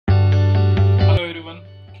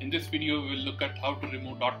this video, we will look at how to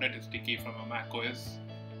remove .NET SDK from a macOS.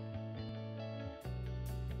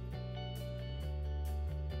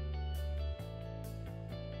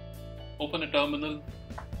 Open a terminal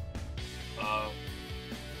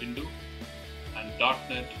window and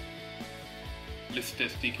 .NET list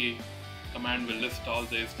SDK command will list all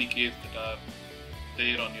the SDKs that are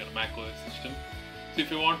there on your macOS system. So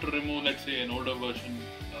if you want to remove, let's say, an older version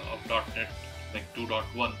of .NET like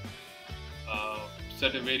 2.1,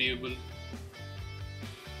 set a variable with,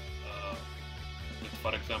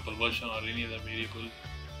 for example, version or any other variable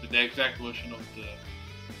with the exact version of the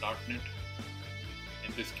 .NET,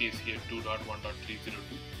 in this case here 2.1.302,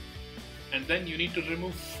 and then you need to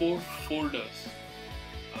remove 4 folders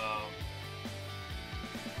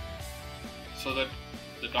so that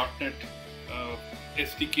the .NET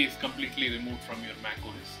SDK is completely removed from your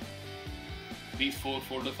macOS. These 4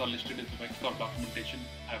 folders are listed in the Microsoft documentation.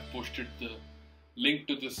 I have posted the link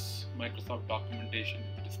to this Microsoft documentation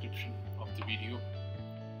in the description of the video.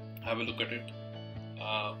 Have a look at it.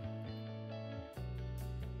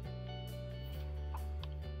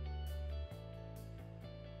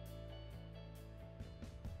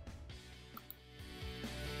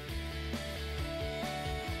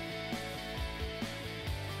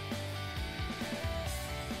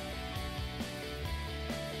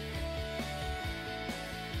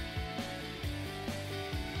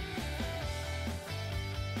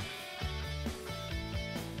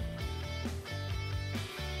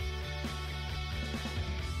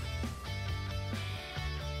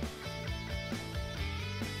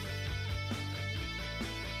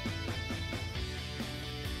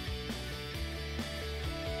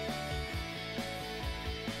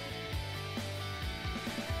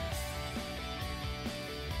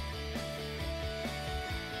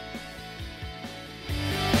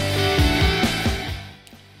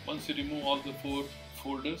 Once you remove all the 4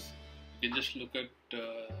 folders, you can just look at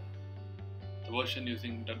the version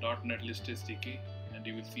using the .NET list SDK, and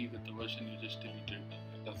you will see that the version you just deleted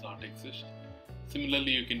does not exist.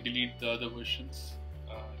 Similarly, you can delete the other versions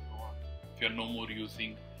if you are no more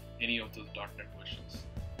using any of those .NET versions.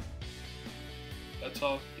 That's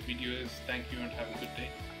all the video is. Thank you and have a good day.